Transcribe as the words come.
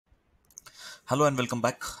Hello and welcome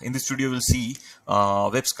back. In this video, we'll see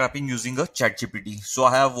web scraping using a Chatgpt. So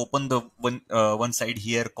I have opened the one side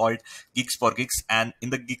here called Gigs for Gigs, and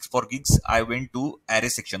in the Gigs for Gigs, I went to array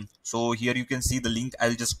section. So here you can see the link.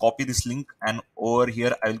 I'll just copy this link, and over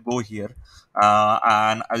here I'll go here,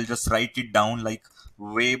 and I'll just write it down like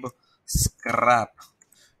web scrap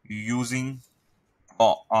using,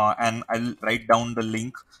 and I'll write down the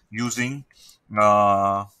link using.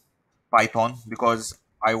 Uh, Python because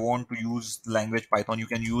I want to use the language Python. You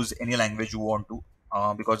can use any language you want to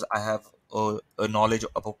because I have a knowledge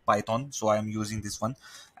about Python, so I am using this one.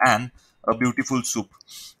 And a beautiful soup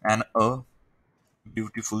and a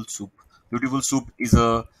beautiful soup. Beautiful soup is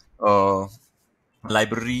a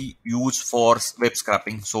library used for web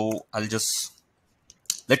scraping. So I'll just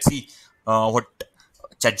let's see what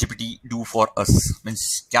ChatGPT do for us.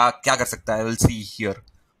 Means क्या कर सकता है? I will see here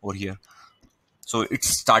over here. So it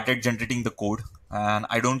started generating the code, and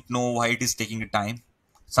I don't know why it is taking time.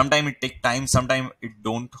 Sometime it take time, sometime it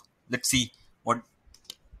don't. Let's see what.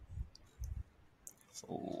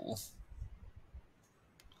 So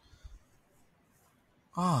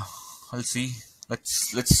I'll see.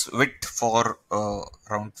 Let's wait for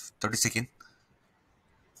around 30 seconds.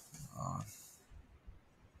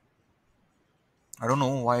 I don't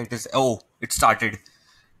know why it is. Oh, it started.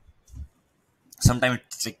 Sometime it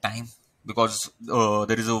take time because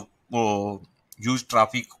there is a huge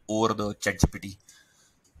traffic over the ChatGPT,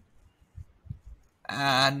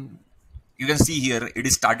 and you can see here it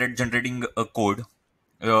is started generating a code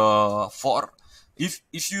for if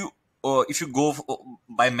you go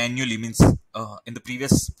by manually, means in the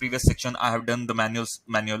previous section I have done the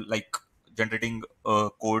manual like generating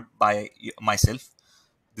code by myself.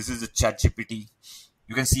 This is a chat gpt.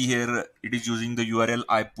 You can see here it is using the url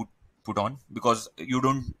I put on, because you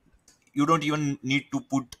don't even need to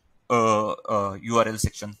put url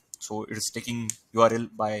section, so it is taking url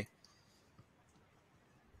by.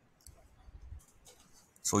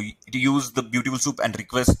 So it use the beautiful soup and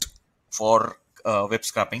request for web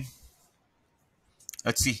scraping.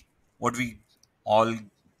 Let's see what we all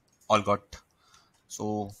all got.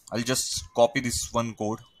 So I'll just copy this one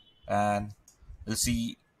code and we'll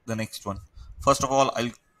see the next one. First of all,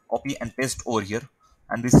 I'll copy and paste over here,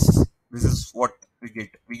 and this is what we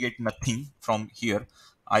get nothing from here.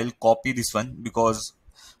 I'll copy this one because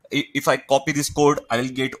if I copy this code, I will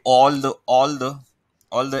get all the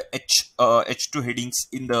h2 headings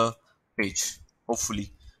in the page.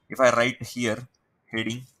 Hopefully, if I write here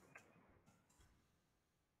heading,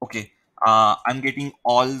 okay, I'm getting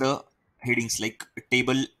all the headings like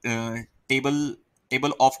table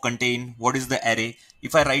table of contain, what is the array.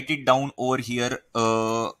 If I write it down over here,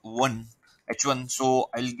 one h1, so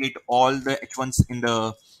I'll get all the h1s in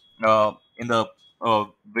the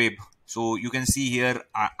web. So you can see here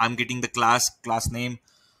I'm getting the class name.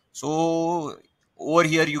 So over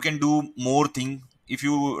here you can do more thing. If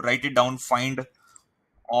you write it down, find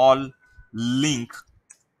all link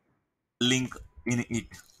in it,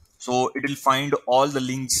 so it will find all the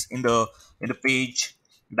links in the page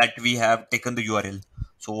that we have taken the url.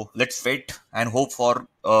 So let's wait and hope for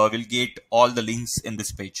we'll get all the links in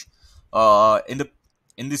this page.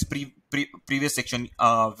 In this previous section,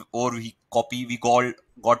 or we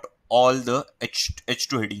got all the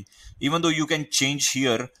h2 heading. Even though you can change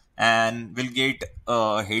here and we'll get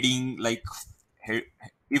heading like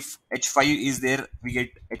if h5 is there, we get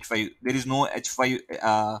h5. There is no h5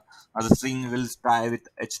 as a string, will try with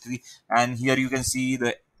h3. And here you can see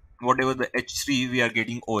the whatever the h3 we are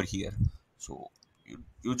getting over here. So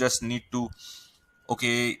you just need to,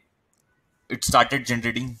 okay, it started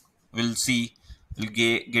generating. We'll see, we'll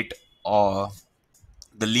get uh,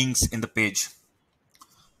 the links in the page.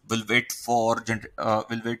 We'll wait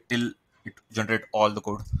till it generate all the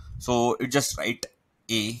code. So it just write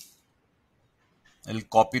a. I'll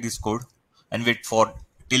copy this code and wait for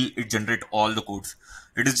till it generate all the codes.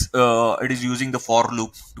 It is using the for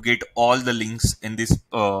loop to get all the links in this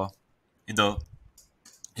in the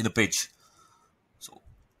in the page. So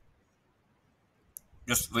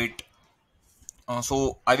just wait.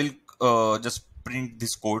 So I will just print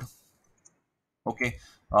this code. Okay.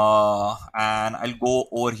 And I'll go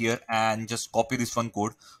over here and just copy this one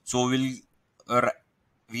code. So uh,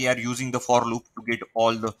 we are using the for loop to get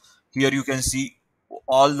all the, here you can see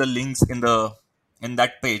all the links in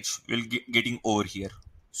that page will getting over here.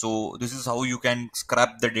 So this is how you can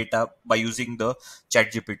scrap the data by using the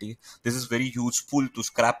chat gpt. This is very useful to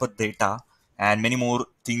scrap a data, and many more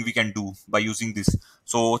things we can do by using this.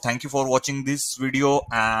 So thank you for watching this video,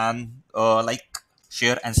 and like,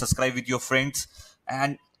 share and subscribe with your friends.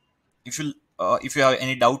 And if you have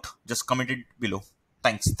any doubt, just comment it below.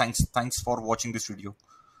 thanks for watching this video.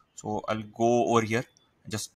 So I'll go over here, just